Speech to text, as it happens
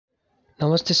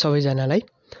नमस्ते सबैजनालाई।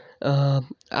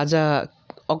 आज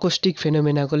अकोस्टिक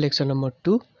फेनोमेनाको लेक्चर नम्बर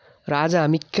 2 र आज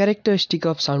हामी क्यारेक्टरिस्टिक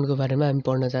अफ साउन्डको बारेमा हामी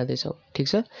पढ्न जाँदैछौँ। ठिक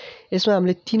छ, यसमा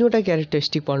हामीले तीनवटा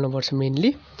क्यारेक्टरिस्टिक पढ्नुपर्छ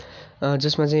मेनली,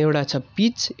 जसमा चाहिँ एउटा छ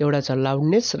पिच, एउटा छ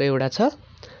लाउडनेस र एउटा छ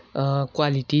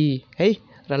क्वालिटी है।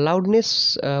 र लाउडनेस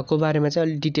को बारेमा चाहिँ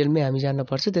अलि डिटेलमै हामी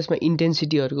जान्नुपर्छ। त्यसमा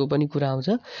इन्टेन्सिटीहरूको पनि कुरा आउँछ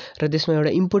र त्यसमा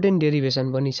एउटा इम्पोर्टेन्ट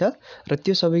डेरिभेसन पनि छ र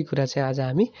त्यो सबै कुरा चाहिँ आज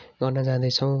हामी गर्न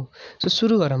जाँदैछौँ। सो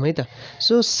सुरु गरौँ है त।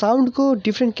 सो साउन्डको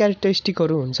डिफ्रेन्ट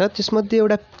क्यारेक्टरिस्टिकहरू हुन्छ, त्यसमध्ये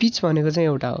एउटा पिच भनेको चाहिँ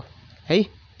एउटा हो है।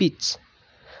 पिच,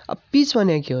 अब पिच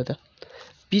भनेको के हो त?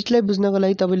 पिचलाई बुझ्नको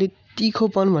लागि तपाईँले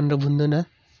तिखोपन भनेर बुझ्नु न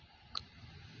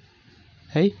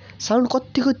है। साउन्ड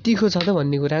कतिको तिखो छ त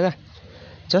भन्ने कुरा का।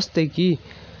 जस्तै कि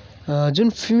जुन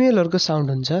फिमेलहरूको साउन्ड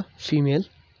हुन्छ,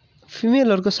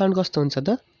 फिमेलहरूको साउन्ड कस्तो हुन्छ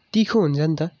त? तिखो हुन्छ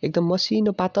नि त, एकदम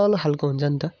मसिनो पातलो खालको हुन्छ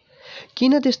नि त।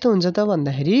 किन त्यस्तो हुन्छ त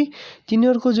भन्दाखेरि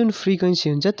तिनीहरूको जुन फ्रिक्वेन्सी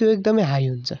हुन्छ त्यो एकदमै हाई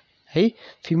हुन्छ है।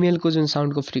 फिमेलको जुन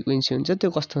साउन्डको फ्रिक्वेन्सी हुन्छ त्यो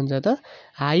कस्तो हुन्छ त?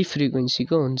 हाई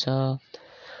फ्रिक्वेन्सीको हुन्छ।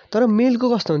 तर मेलको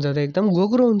कस्तो हुन्छ त? एकदम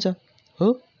घोक्रो हुन्छ हो।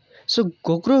 सो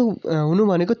घोक्रो हुनु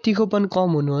भनेको तिखोपन कम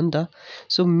हुनु हो नि त।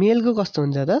 सो मेलको कस्तो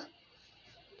हुन्छ त?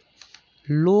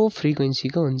 लो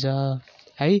फ्रिक्वेन्सीको हुन्छ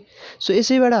है। सो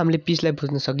यसैबाट हामीले पिचलाई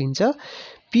बुझ्न सकिन्छ।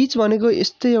 पिच भनेको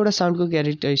यस्तै एउटा साउन्डको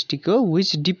क्यारेक्टरिस्टिक हो विच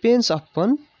डिपेन्ड्स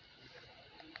अपन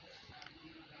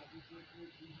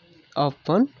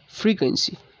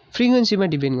फ्रिक्वेन्सीमा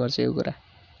डिपेन्ड गर्छ यो कुरा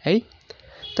है।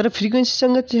 तर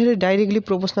फ्रिक्वेन्सीसँग त्यसरी डाइरेक्टली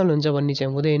प्रोपोर्सनल हुन्छ भन्ने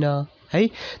चाहिँ हुँदैन है।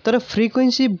 तर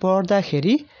फ्रिक्वेन्सी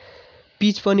बढ्दाखेरि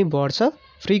पिच पनि बढ्छ,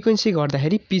 फ्रिक्वेन्सी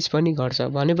घट्दाखेरि पिच पनि घट्छ।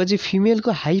 भनेपछि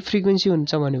फिमेलको हाई फ्रिक्वेन्सी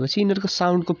हुन्छ भनेपछि यिनीहरूको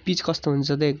साउन्डको पिच कस्तो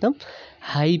हुन्छ त? एकदम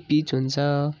हाई पिच हुन्छ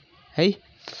है।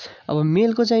 अब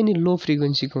मेलको चाहिँ नि लो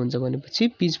फ्रिक्वेन्सीको हुन्छ भनेपछि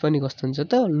पिच पनि कस्तो हुन्छ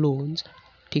त? लो हुन्छ।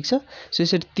 ठिक छ। सो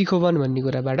यसरी तिखोपन भन्ने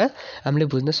कुराबाट हामीले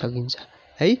बुझ्न सकिन्छ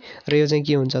है। र यो चाहिँ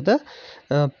के हुन्छ त?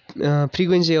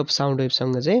 फ्रिक्वेन्सी अफ साउन्ड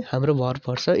वेभसँग चाहिँ हाम्रो भर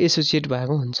पर्छ, एसोसिएट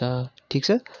भएको हुन्छ। ठिक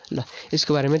छ ल,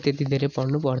 यसको बारेमा त्यति धेरै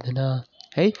पढ्नु पर्दैन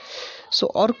है। सो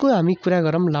अर्को हामी कुरा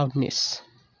गरौँ लाउडनेस।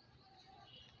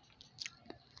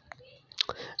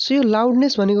 सो यो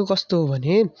लाउडनेस भनेको कस्तो हो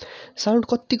भने साउन्ड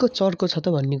कतिको चर्को छ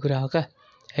त भन्ने कुरा हो का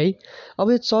है।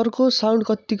 अब यो साउन्ड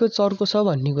कतिको चर्को छ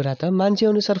भन्ने कुरा त मान्छे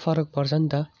अनुसार फरक पर्छ नि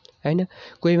त हैन।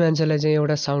 कोही मान्छेलाई चाहिँ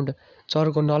एउटा साउन्ड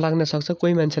चर्को नलाग्न सक्छ,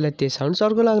 कोही मान्छेलाई त्यो साउन्ड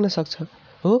चर्को लाग्न सक्छ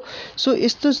हो। सो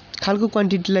यस्तो खालको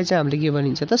क्वान्टिटीलाई चाहिँ हामीले के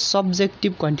भनिन्छ त?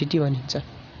 सब्जेक्टिभ क्वान्टिटी भनिन्छ।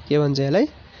 के भन्छ यसलाई?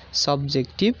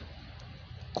 Subjective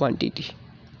quantity.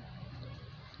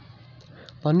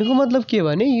 भन्नुको मतलब के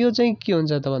भने यो चाहिँ के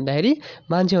हुन्छ त भन्दाखेरि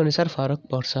मान्छे अनुसार फरक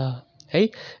पर्छ है।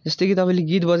 जस्तै कि तपाईँले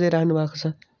गीत बजाइरहनु भएको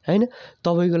छ हैन,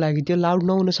 तपाईँको लागि त्यो लाउड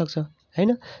नहुन सक्छ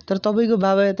हैन। तर तपाईँको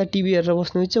बाबा यता टिभी हेरेर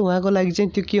बस्नुहुन्छ, उहाँको लागि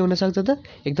चाहिँ त्यो के हुन सक्छ त?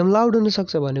 एकदम लाउड हुन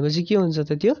सक्छ। भनेपछि के हुन्छ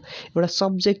त? त्यो एउटा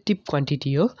सब्जेक्टिभ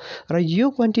क्वान्टिटी हो। र यो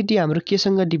क्वान्टिटी हाम्रो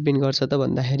केसँग डिपेन्ड गर्छ त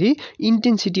भन्दाखेरि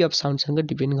इन्टेन्सिटी अफ साउन्डसँग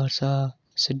डिपेन्ड गर्छ।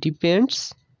 So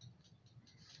depends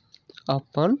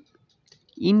upon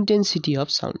intensity of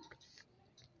sound.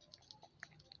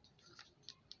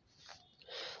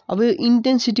 अब यो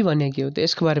इन्टेन्सिटी भनेको के हो त?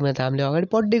 यसको बारेमा त हामीले अगाडि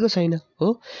पढेको छैन हो।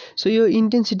 सो यो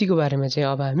इन्टेन्सिटीको बारेमा चाहिँ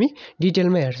अब हामी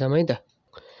डिटेलमा हेर्छौँ है त।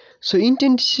 सो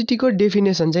इन्टेन्सिटीको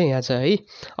डेफिनेसन चाहिँ यहाँ छ है।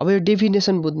 अब यो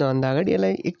डेफिनेसन बुझ्नुभन्दा अगाडि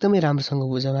यसलाई एकदमै राम्रोसँग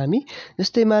बुझौँ हामी।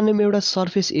 जस्तै मानौँ एउटा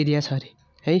सर्फेस एरिया छ अरे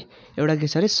है। एउटा के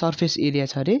छ अरे? सर्फेस एरिया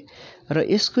छ अरे र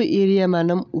यसको एरिया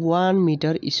मानौँ 1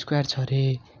 मिटर स्क्वायर छ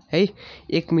अरे है।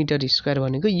 1 मिटर स्क्वायर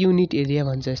भनेको युनिट एरिया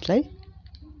भन्छ यसलाई।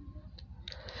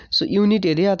 सो युनिट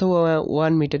एरिया अथवा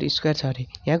 1 मिटर स्क्वायर छ अरे।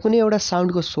 यहाँ कुनै एउटा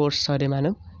साउन्डको सोर्स छ अरे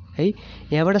मानौँ है।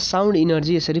 यहाँबाट साउन्ड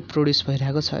इनर्जी यसरी प्रोड्युस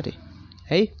भइरहेको छ अरे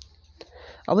है।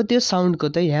 अब त्यो साउन्डको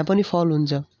त यहाँ पनि फल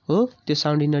हुन्छ हो। त्यो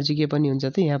साउन्ड इनर्जी के पनि हुन्छ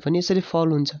त? यहाँ पनि यसरी फल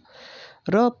हुन्छ।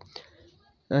 र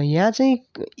यहाँ चाहिँ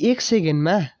 1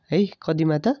 सेकेन्डमा है,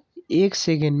 कतिमा त? 1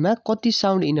 सेकेन्डमा कति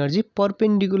साउन्ड इनर्जी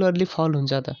परपेन्डिकुलरली फल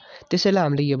हुन्छ त? त्यसैलाई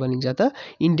हामीले के भनिन्छ त?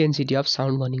 इन्टेन्सिटी अफ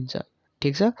साउन्ड भनिन्छ।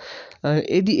 ठिक छ।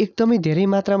 यदि एकदमै धेरै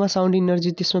मात्रामा साउन्ड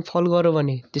इनर्जी त्यसमा फल गर्यो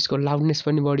भने त्यसको लाउडनेस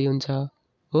पनि बढी हुन्छ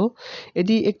हो।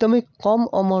 यदि एकदमै कम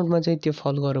अमाउन्टमा चाहिँ त्यो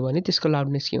फल गर्यो भने त्यसको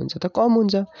लाउडनेस के हुन्छ त? कम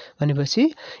हुन्छ। भनेपछि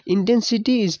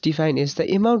intensity is defined as the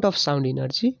amount of sound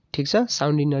energy. ठिक छ,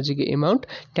 साउन्ड इनर्जीको एमाउन्ट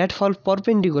द्याट फल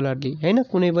परपेन्डिकुलरली हैन,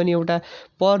 कुनै पनि एउटा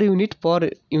पर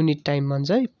युनिट टाइम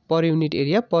भन्छ है। Per unit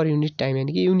area per unit time,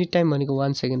 यानि कि युनिट टाइम भनेको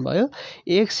 1 सेकेन्ड भयो।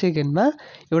 1 सेकेन्डमा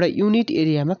एउटा युनिट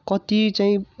एरियामा कति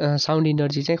चाहिँ साउन्ड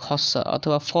इनर्जी चाहिँ खस्छ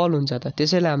अथवा फल हुन्छ त?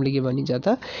 त्यसैलाई हामीले के भनिन्छ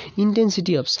त?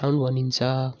 इन्टेन्सिटी अफ साउन्ड भनिन्छ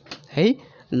है।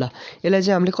 ल, यसलाई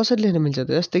चाहिँ हामीले कसरी लेख्न मिल्छ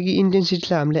त? जस्तै कि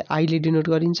इन्टेन्सिटीलाई हामीले आईले डिनोट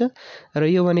गरिन्छ र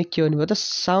यो भने के भन्नुभयो त?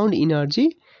 Sound energy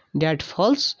that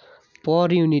falls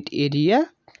per unit area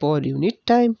per unit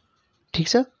time. ठिक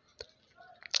छ।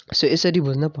 सो यसरी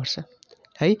बुझ्न पर्छ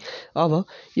है। अब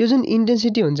यो जुन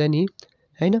इन्टेन्सिटी हुन्छ नि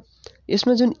हैन,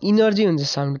 यसमा जुन इनर्जी हुन्छ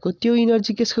साउन्डको, त्यो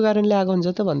इनर्जी कसको कारणले आएको हुन्छ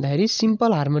त भन्दाखेरि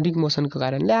सिम्पल हार्मोनिक मोसनको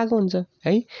कारणले आएको हुन्छ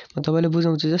है। म तपाईँलाई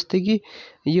बुझाउँछु। जस्तै कि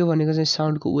यो भनेको चाहिँ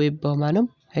साउन्डको वेभ भयो मानौँ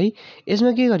है।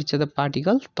 यसमा के गरिन्छ त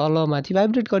पार्टिकल तल माथि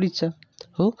भाइब्रेट गरिन्छ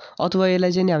हो। अथवा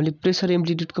यसलाई चाहिँ हामीले प्रेसर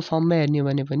एम्प्लिट्युडको फर्ममा हेर्ने हो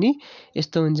भने पनि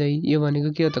यस्तो हुन्छ। यो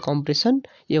भनेको के हो त कम्प्रेसन,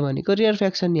 यो भनेको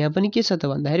रेयरफ्याक्सन। यहाँ पनि के छ त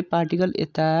भन्दाखेरि पार्टिकल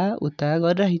यता उता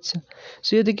गरिरहेको छ।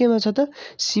 सो यो त केमा छ त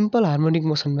सिम्पल हार्मोनिक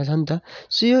मोसनमा छ नि त।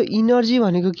 सो यो इनर्जी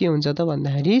भनेको के हुन्छ त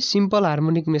भन्दाखेरि सिम्पल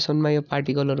हार्मोनिक मोसनमा यो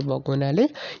पार्टिकलहरू भएको हुनाले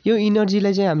यो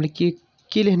इनर्जीलाई चाहिँ हामीले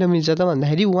के लेख्न मिल्छ त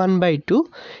भन्दाखेरि 1/2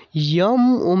 m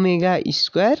ओमेगा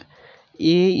स्क्वायर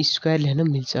ए स्क्वायर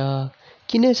लेख्न मिल्छ।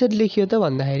 किन यसरी लेखियो त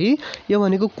भन्दाखेरि यो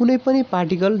भनेको कुनै पनि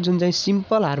पार्टिकल जुन चाहिँ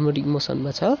सिम्पल हार्मोनिक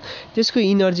मोसनमा छ त्यसको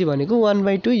इनर्जी भनेको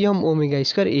 1/2 m ओमेगा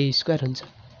स्क्वायर ए स्क्वायर हुन्छ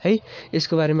है।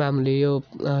 यसको बारेमा हामीले यो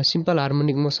सिम्पल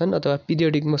हार्मोनिक मोसन अथवा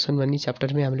पिरियोडिक मोसन भन्ने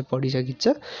च्याप्टरमै हामीले पढिसकेको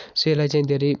छ। सो यसलाई चाहिँ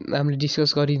धेरै हामीले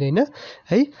डिस्कस गरिँदैन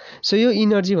है। सो यो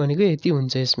इनर्जी भनेको यति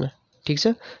हुन्छ यसमा, ठिक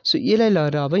छ। सो यसलाई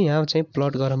लगेर अब यहाँ चाहिँ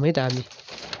प्लट गरौँ है त हामी।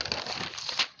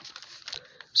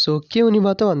 सो के हुने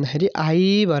भयो त भन्दाखेरि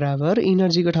आई बराबर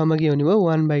इनर्जीको ठाउँमा के हुने भयो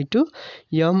 1/2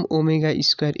 m ओमेगा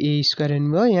स्क्वायर ए स्क्वायर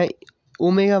हुने भयो। यहाँ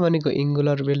ओमेगा भनेको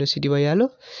एङ्गुलर भेलोसिटी भइहाल्यो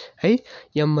है,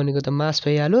 m भनेको त मास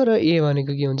भइहाल्यो र a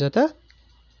भनेको के हुन्छ त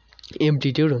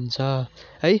एम्प्लिट्युड हुन्छ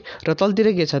है। र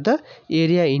तलतिर के छ त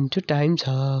एरिया इन्टु टाइम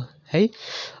छ है।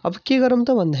 अब के गरौँ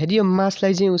त भन्दाखेरि यो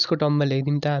मासलाई चाहिँ उसको टर्ममा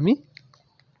लेखिदिउँ त हामी।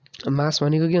 मास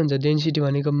भनेको के हुन्छ डेन्सिटी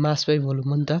भनेको मास बाई भोल्युम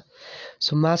हो नि त।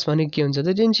 सो मास भनेको के हुन्छ त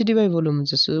डेन्सिटी बाई भोल्युम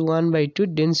हुन्छ। So 1/2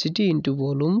 density into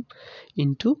volume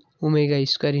into omega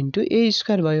square into ए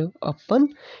स्क्वायर भयो अपन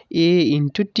ए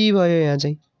इन्टु टी भयो यहाँ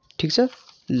चाहिँ, ठिक छ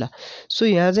ल। सो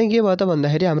यहाँ चाहिँ के भयो त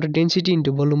भन्दाखेरि हाम्रो डेन्सिटी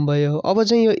इन्टु भोल्युम भयो। अब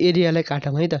चाहिँ यो एरियालाई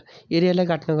काटौँ है त। एरियालाई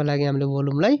काट्नको लागि हामीले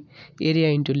भोल्युमलाई एरिया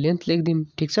इन्टु लेन्थ लेखिदिउँ,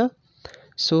 ठिक छ।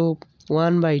 So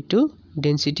 1/2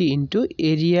 density into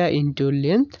area into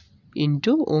length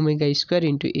into omega square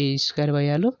into ए स्क्वायर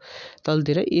भइहाल्यो।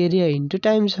 तलतिर एरिया इन्टु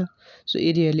टाइम छ। सो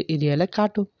एरियालाई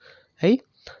काटौँ है।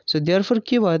 सो देयरफोर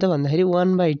के भयो त भन्दाखेरि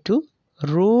 1/2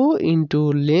 रो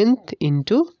into length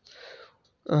into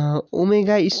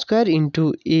omega square into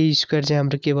ए स्क्वायर चाहिँ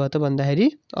हाम्रो के भयो त भन्दाखेरि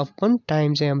अपन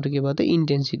टाइम चाहिँ हाम्रो के भयो त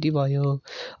इन्टेन्सिटी भयो।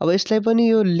 अब यसलाई पनि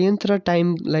यो लेन्थ र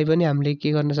टाइमलाई पनि हामीले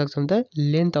के गर्न सक्छौँ त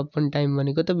लेन्थ अपन टाइम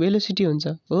भनेको त भेलोसिटी हुन्छ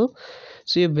हो।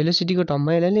 सो यो भेलोसिटीको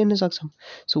टर्ममा यसलाई लेख्न सक्छौँ।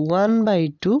 सो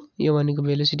 1/2 यो भनेको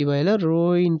भेलोसिटी भयो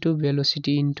रो into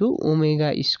velocity into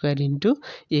omega square into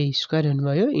ए स्क्वायर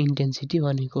हुनुभयो इन्टेन्सिटी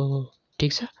भनेको,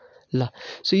 ठिक छ ल।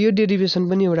 सो यो डेरिभेसन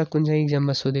पनि एउटा कुन चाहिँ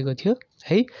इक्जाममा सोधेको थियो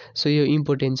है। सो यो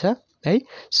इम्पोर्टेन्ट छ है।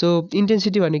 सो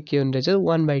इन्टेन्सिटी भनेको के हुने रहेछ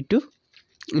 1/2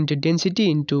 into density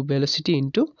into velocity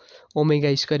into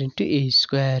omega square into ए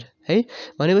स्क्वायर है।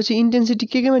 भनेपछि इन्टेन्सिटी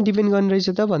केमा डिपेन्ड गर्ने रहेछ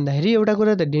त भन्दाखेरि एउटा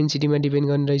कुरा त डेन्सिटीमा डिपेन्ड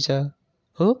गर्ने रहेछ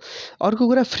हो। अर्को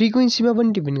कुरा फ्रिक्वेन्सीमा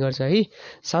पनि डिपेन्ड गर्छ है।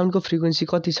 साउन्डको फ्रिक्वेन्सी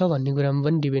कति छ भन्ने कुरामा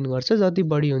पनि डिपेन्ड गर्छ। जति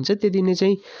बढी हुन्छ त्यति नै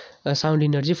चाहिँ साउन्ड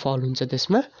इनर्जी फल हुन्छ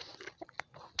त्यसमा।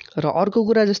 र अर्को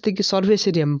कुरा जस्तै कि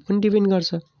सर्फेस एरियामा पनि डिपेन्ड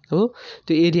गर्छ हो।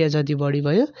 त्यो एरिया जति बढी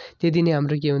भयो त्यति नै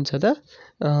हाम्रो के हुन्छ त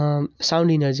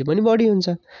साउन्ड इनर्जी पनि बढी हुन्छ।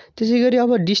 त्यसै गरी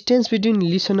अब डिस्टेन्स बिट्विन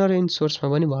लिसनर एन्ड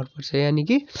सोर्समा पनि भर पर्छ। यानि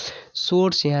कि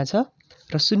सोर्स यहाँ छ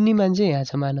र सुन्ने मान्छे यहाँ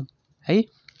छ मानौँ है,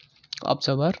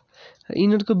 अब्जर्भर।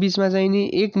 यिनीहरूको बिचमा चाहिँ नि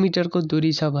 1 मिटरको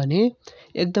दूरी छ भने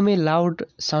एकदमै लाउड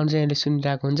साउन्ड चाहिँ यसले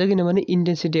सुनिरहेको हुन्छ, किनभने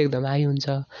इन्टेन्सिटी एकदम हाई हुन्छ।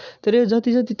 तर यो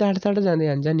जति जति टाढो टाढो जाँदै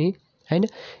जान्छ नि हैन,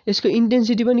 यसको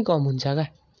इन्टेन्सिटी पनि कम हुन्छ क्या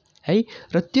है।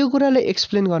 र त्यो कुरालाई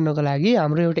एक्सप्लेन गर्नको लागि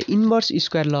हाम्रो एउटा इन्भर्स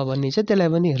स्क्वायर ल भन्ने छ, त्यसलाई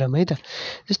पनि हेरौँ है त।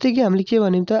 जस्तै कि हामीले के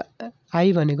भन्यौँ त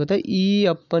आई भनेको त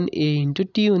ई अपन ए इन्टु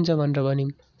टी हुन्छ भनेर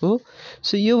भन्यौँ हो।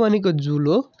 सो यो भनेको जुल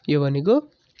हो, यो भनेको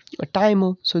टाइम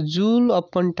हो। सो जुल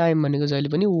अपन टाइम भनेको जहिले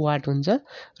पनि वाट हुन्छ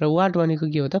र वाट भनेको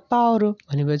के हो त पावर हो।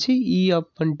 भनेपछि ई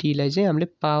अपन टीलाई चाहिँ हामीले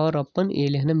पावर अपन ए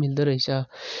लेख्न मिल्दो रहेछ।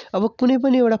 अब कुनै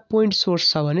पनि एउटा पोइन्ट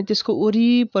सोर्स छ भने त्यसको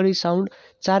वरिपरि साउन्ड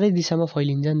चारै दिशामा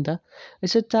फैलिन्छ नि त।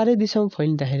 यसो चारै दिशामा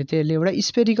फैलिँदाखेरि त्यसले एउटा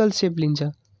स्पेरिकल सेप लिन्छ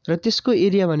र त्यसको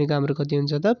एरिया भनेको हाम्रो कति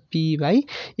हुन्छ त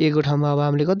p/a को ठाउँमा अब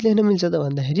हामीले कति लेख्न मिल्छ त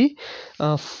भन्दाखेरि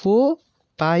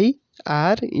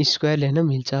 4πr स्क्वायर लेख्न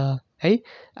मिल्छ है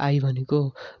आई भनेको।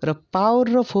 र पावर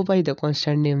र 4π त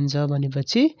कन्स्ट्यान्ट नै हुन्छ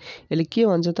भनेपछि यसले के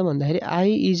भन्छ त भन्दाखेरि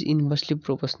I is inversely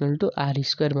proportional to are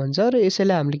square भन्छ। र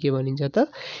यसैलाई हामीले के भनिन्छ त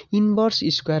इन्भर्स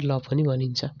स्क्वायर ल पनि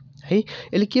भनिन्छ है।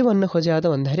 यसले के भन्न खोजेको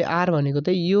त भन्दाखेरि आर भनेको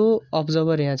त यो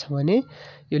अब्जर्भर यहाँ छ भने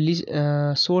यो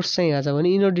सोर्स चाहिँ यहाँ छ भने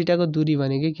यिनीहरू दुईटाको दूरी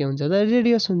भनेको के हुन्छ त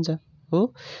रेडियस हुन्छ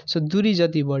हो। सो दूरी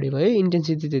जति बढी भयो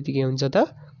इन्टेन्सिटी त्यति के हुन्छ त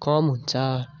कम हुन्छ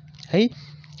है।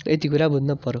 यति कुरा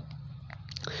बुझ्नु पर्यो।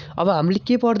 अब हामीले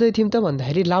के पढ्दै थियौँ त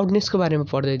भन्दाखेरि लाउडनेसको बारेमा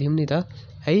पढ्दै थियौँ नि त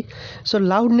है। सो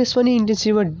लाउडनेस पनि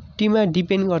इन्टेन्सिटीमा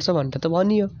डिपेन्ड गर्छ भनेर त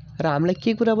भनियो र हामीलाई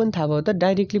के कुरा पनि थाहा भयो त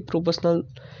डाइरेक्टली प्रोपोर्सनल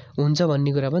हुन्छ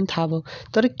भन्ने कुरा पनि थाहा भयो।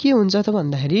 तर के हुन्छ त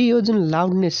भन्दाखेरि यो जुन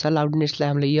लाउडनेस छ लाउडनेसलाई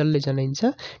हामीले एलले जनाइन्छ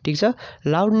ठिक छ।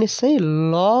 लाउडनेस चाहिँ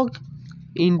लग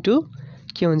इन्टु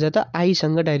के हुन्छ त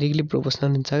आईसँग डाइरेक्टली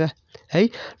प्रोपोर्सनल हुन्छ क्या है।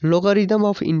 Logarithm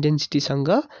of इन्टेन्सिटीसँग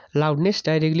loudness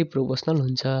directly proportional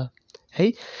हुन्छ है।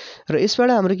 र यसबाट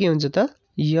हाम्रो के हुन्छ त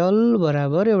यल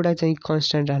बराबर एउटा चाहिँ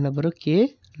कन्स्ट्यान्ट राख्नु पर्यो के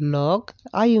लग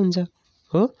आई हुन्छ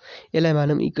हो। यसलाई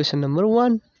मानौँ इक्वेसन नम्बर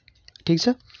 1 ठिक छ।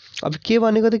 अब के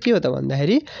भनेको त के हो त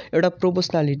भन्दाखेरि एउटा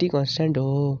प्रोपोर्सनालिटी कन्स्ट्यान्ट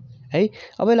हो है।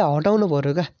 अब यसलाई हटाउनु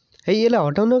पर्यो क्या है। यसलाई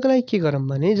हटाउनको लागि के गरौँ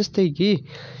भने जस्तै कि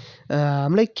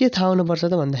हामीलाई के थाहा हुनुपर्छ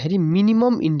त भन्दाखेरि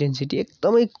मिनिमम इन्टेन्सिटी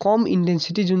एकदमै कम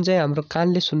इन्टेन्सिटी जुन चाहिँ हाम्रो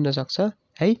कानले सुन्न सक्छ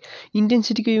है।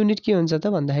 इन्टेन्सिटीको युनिट के हुन्छ त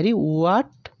भन्दाखेरि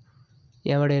वाट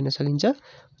यहाँबाट हेर्न सकिन्छ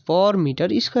पर मिटर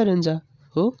स्क्वायर हुन्छ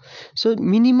हो। सो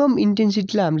मिनिमम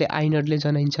इन्टेन्सिटीलाई हामीले आई नटले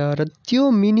जनाइन्छ र त्यो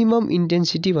मिनिमम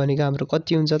इन्टेन्सिटी भनेको हाम्रो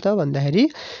कति हुन्छ त भन्दाखेरि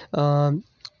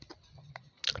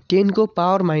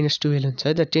 10⁻⁻12 हुन्छ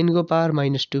है त।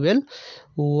 10⁻⁻12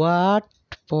 वाट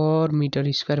पर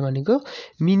मिटर स्क्वायर भनेको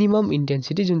मिनिमम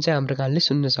इन्टेन्सिटी जुन चाहिँ हाम्रो कानले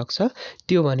सुन्न सक्छ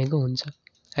त्यो भनेको हुन्छ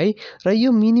है। र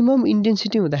यो मिनिमम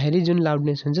इन्टेन्सिटी हुँदाखेरि जुन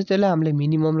लाउडनेस हुन्छ त्यसलाई हामीले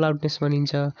मिनिमम लाउडनेस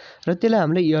भनिन्छ र त्यसलाई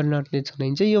हामीले इयर नटले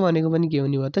जनाइन्छ। यो भनेको पनि के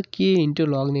हुने भयो त के इन्टु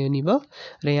लग नै हुने भयो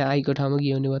र यहाँ आईको ठाउँमा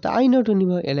के हुने भयो त आई नट हुने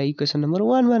भयो। यसलाई इक्वेसन नम्बर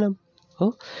 1 मानौँ हो।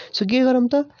 सो के गरौँ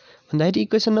त भन्दाखेरि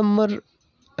इक्वेसन नम्बर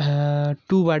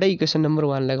 2 बाट इक्वेसन नम्बर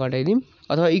 1 लाई घटाइदिउँ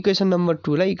अथवा इक्वेसन नम्बर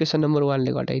 2 लाई इक्वेसन नम्बर 1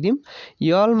 ले घटाइदिउँ।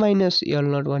 यल माइनस यल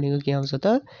नट भनेको के आउँछ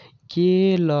त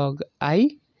के लग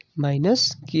आई माइनस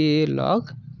के लग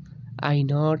आई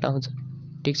नट आउँछ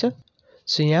ठिक छ।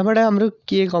 सो यहाँबाट हाम्रो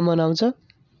के कमन आउँछ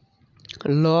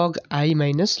लग I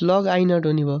minus log I not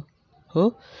हुने भयो हो।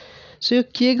 सो यो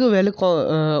के को भ्यालु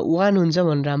 1 हुन्छ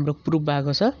भनेर हाम्रो प्रुफ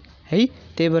भएको छ है।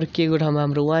 त्यही भएर के को ठाउँमा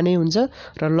हाम्रो 1 नै हुन्छ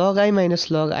र लग आई माइनस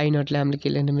लग आई नटले हामीले के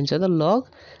लेख्न मिल्छ त लग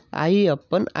आई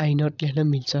अपन आई नट लेख्न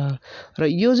मिल्छ। र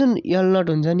यो जुन यल नट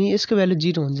हुन्छ नि यसको भ्यालु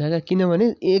 0 हुन्छ क्या किनभने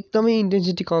एकदमै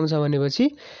इन्टेन्सिटी कम छ भनेपछि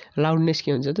लाउडनेस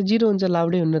के हुन्छ त 0 हुन्छ।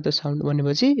 लाउडै हुन्न त साउन्ड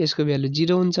भनेपछि यसको भ्यालु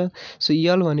 0 हुन्छ। सो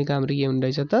यल भनेको हाम्रो के हुने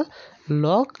रहेछ त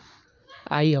लग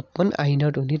आई अपन आई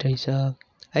नट हुने रहेछ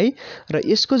है। र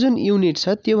यसको जुन युनिट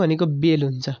छ त्यो भनेको बेल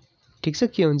हुन्छ ठिक छ।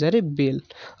 के हुन्छ अरे बेल।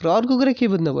 र अर्को कुरा के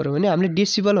बुझ्नु पर्यो भने हामीले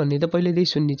डेसिबल भन्ने त पहिल्यै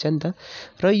सुन्ने छ नि त।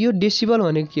 र यो डेसिबल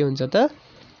भनेको के हुन्छ त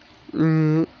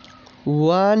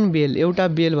 1 बेल एउटा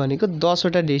बेल भनेको 10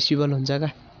 वटा डेसिबल हुन्छ क्या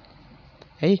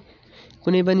है।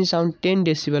 कुनै पनि साउन्ड 10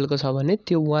 डेसिबलको छ भने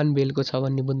त्यो 1 बेलको छ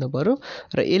भन्ने बुझ्नु पर्यो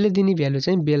र यसले दिने भ्यालु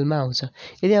चाहिँ बेलमा आउँछ।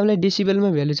 यदि हामीलाई डेसिबलमा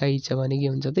भ्यालु चाहिन्छ भने के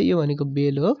हुन्छ त यो भनेको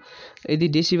बेल हो। यदि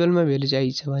डेसिबलमा भ्यालु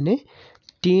चाहिन्छ भने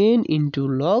 10 into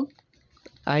log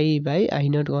I by I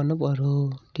not गर्नु पर्यो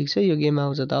ठिक छ। यो केमा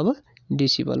आउँछ त अब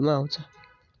डेसिबलमा आउँछ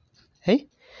है।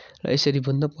 र यसरी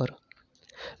बुझ्नु पर्यो।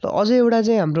 र अझै एउटा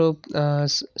चाहिँ हाम्रो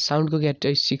साउन्डको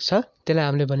क्यारेक्टरिस्टिक छ त्यसलाई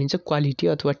हामीले भनिन्छ क्वालिटी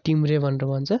अथवा टिम्ब्रे भनेर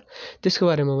भन्छ। त्यसको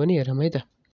बारेमा पनि हेरौँ है त।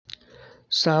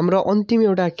 सो हाम्रो अन्तिम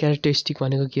एउटा क्यारेक्टरिस्टिक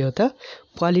भनेको के हो त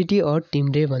क्वालिटी अर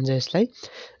टिम्ब्रे भन्छ यसलाई।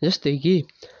 जस्तै कि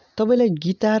तपाईँलाई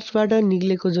गिटारबाट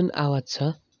निक्लेको जुन आवाज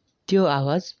छ त्यो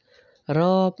आवाज र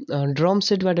ड्रम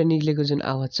सेटबाट निक्लेको जुन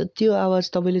आवाज छ त्यो आवाज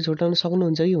तपाईँले छुटाउन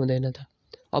सक्नुहुन्छ कि हुँदैन त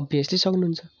अभियसली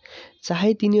सक्नुहुन्छ। चाहे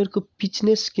तिनीहरूको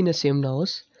पिचनेस किन सेम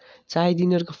नहोस् चाहे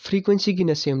तिनीहरूको फ्रिक्वेन्सी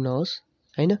किन सेम नहोस्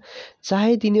हैन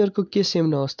चाहे तिनीहरूको के सेम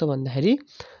नहोस् त भन्दाखेरि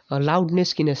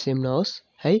लाउडनेस किन सेम नहोस्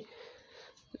है।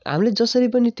 हामीले जसरी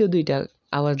पनि त्यो दुईटा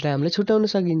आवाजलाई हामीले छुटाउन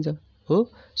सकिन्छ हो।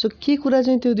 सो के कुरा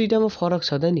चाहिँ त्यो दुईटामा फरक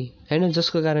छ त नि हैन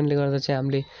जसको कारणले गर्दा चाहिँ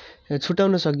हामीले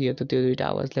छुटाउन सकियो त त्यो दुईटा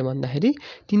आवाजलाई भन्दाखेरि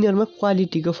तिनीहरूमा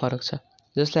क्वालिटीको फरक छ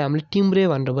जसलाई हामीले टिम्ब्रे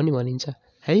भनेर पनि भनिन्छ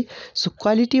है। सो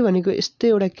क्वालिटी भनेको यस्तै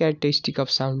एउटा क्यारेक्टरिस्टिक अफ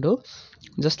साउन्ड हो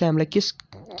जसले हामीलाई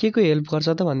के को हेल्प गर्छ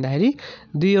त भन्दाखेरि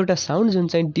दुईवटा साउन्ड जुन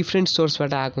चाहिँ डिफ्रेन्ट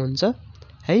सोर्सबाट आएको हुन्छ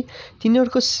है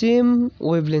तिनीहरूको सेम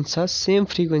वेभलेन्थ छ सेम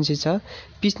फ्रिक्वेन्सी छ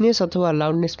पिचनेस अथवा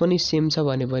लाउडनेस पनि सेम छ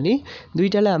भने पनि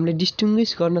दुईटालाई हामीले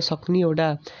डिस्टिङ्ग्विस गर्न सक्ने एउटा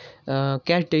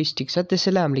क्यारेक्टरिस्टिक छ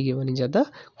त्यसैलाई हामीले के भनिन्छ त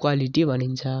क्वालिटी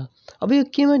भनिन्छ। अब यो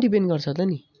केमा डिपेन्ड गर्छ त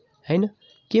नि हैन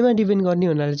केमा डिपेन्ड गर्ने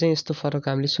हुनाले चाहिँ यस्तो फरक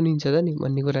हामीले सुनिन्छ त नि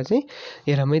भन्ने कुरा चाहिँ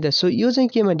हेरौँ है त। सो यो चाहिँ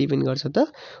केमा डिपेन्ड गर्छ त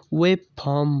wave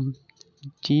form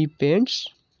depends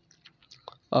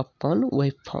upon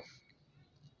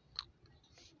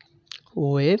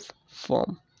wave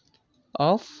form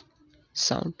of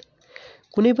sound.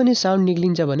 कुनै पनि साउन्ड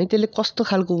निक्लिन्छ भने त्यसले कस्तो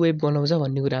खालको वेभ बनाउँछ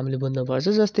भन्ने कुरा हामीले बुझ्नुपर्छ।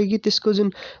 जस्तै कि त्यसको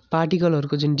जुन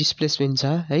पार्टिकलहरूको जुन डिस्प्लेसमेन्ट छ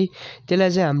है त्यसलाई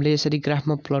चाहिँ हामीले यसरी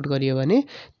ग्राफमा प्लट गरियो भने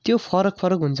त्यो फरक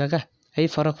हुन्छ क्या है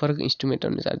फरक फरक इन्स्ट्रुमेन्ट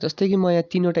अनुसार। जस्तै कि म यहाँ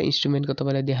 3वटा इन्स्ट्रुमेन्टको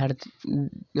तपाईँलाई देखाएर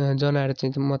जनाएर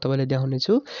चाहिँ म तपाईँलाई देखाउने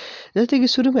छु। जस्तै कि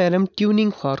सुरुमा हेरौँ ट्युनिङ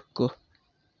फर्कको।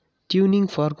 ट्युनिङ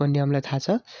फर्क भन्ने हामीलाई थाहा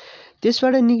छ।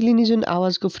 त्यसबाट निक्लिने जुन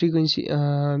आवाजको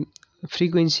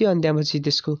फ्रिक्वेन्सी अनि त्यहाँपछि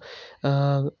त्यसको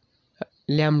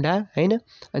ल्याम्डा हैन,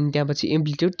 अनि त्यहाँपछि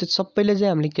एम्प्लिट्युड, त्यो सबैले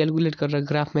चाहिँ हामीले क्याल्कुलेट गरेर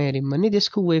ग्राफमा हेऱ्यौँ भने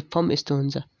त्यसको वेभ फर्म यस्तो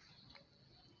हुन्छ।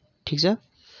 ठिक छ।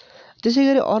 त्यसै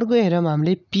गरी अर्को हेरौँ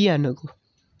हामीले पियानोको।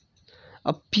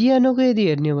 अब पियानोको यदि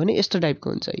हेर्ने हो भने यस्तो टाइपको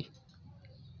हुन्छ है,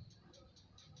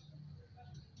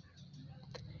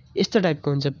 यस्तो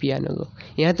टाइपको हुन्छ पियानोको।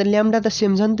 यहाँ त ल्याम्डा त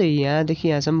सेम छ नि त, यहाँदेखि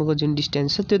यहाँसम्मको जुन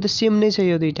डिस्टेन्स छ त्यो त सेम नै छ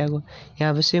यो दुइटाको।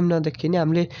 यहाँ अब सेम नदेखिने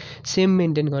हामीले सेम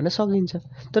मेन्टेन गर्न सकिन्छ।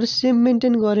 तर सेम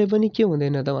मेन्टेन गरे पनि के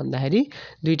हुँदैन त भन्दाखेरि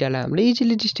दुइटालाई हामीले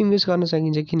इजिली डिस्टिङ्ग्विस गर्न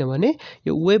सकिन्छ, किनभने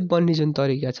यो वेभ बन्ने जुन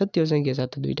तरिका छ त्यो चाहिँ के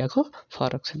छ त दुइटाको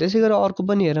फरक छ। त्यसै गरी अर्को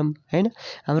पनि हेरौँ हैन,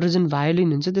 हाम्रो जुन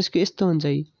भायोलिन हुन्छ त्यसको यस्तो हुन्छ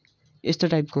है, यस्तो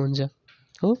टाइपको हुन्छ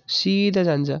हो, सिधा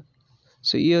जान्छ।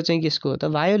 सो यो चाहिँ केसको हो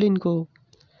त भायोलिनको हो।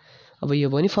 अब यो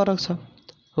पनि फरक छ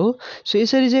हो। सो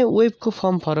यसरी चाहिँ वेभको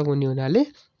फर्म फरक हुने हुनाले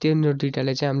त्यो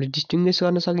दुइटालाई चाहिँ हामीले डिस्टिङ्ग्विस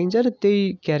गर्न सकिन्छ र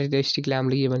त्यही क्यारेक्टरिस्टिकलाई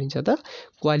हामीले के भनिन्छ त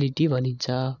क्वालिटी भनिन्छ।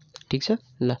 ठिक छ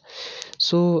ल।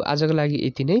 सो आजको लागि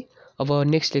यति नै। अब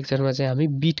नेक्स्ट लेक्चरमा चाहिँ हामी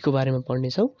बिटको बारेमा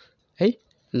पढ्नेछौँ है।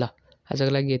 ल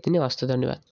आजको लागि यति नै। हस्त, धन्यवाद।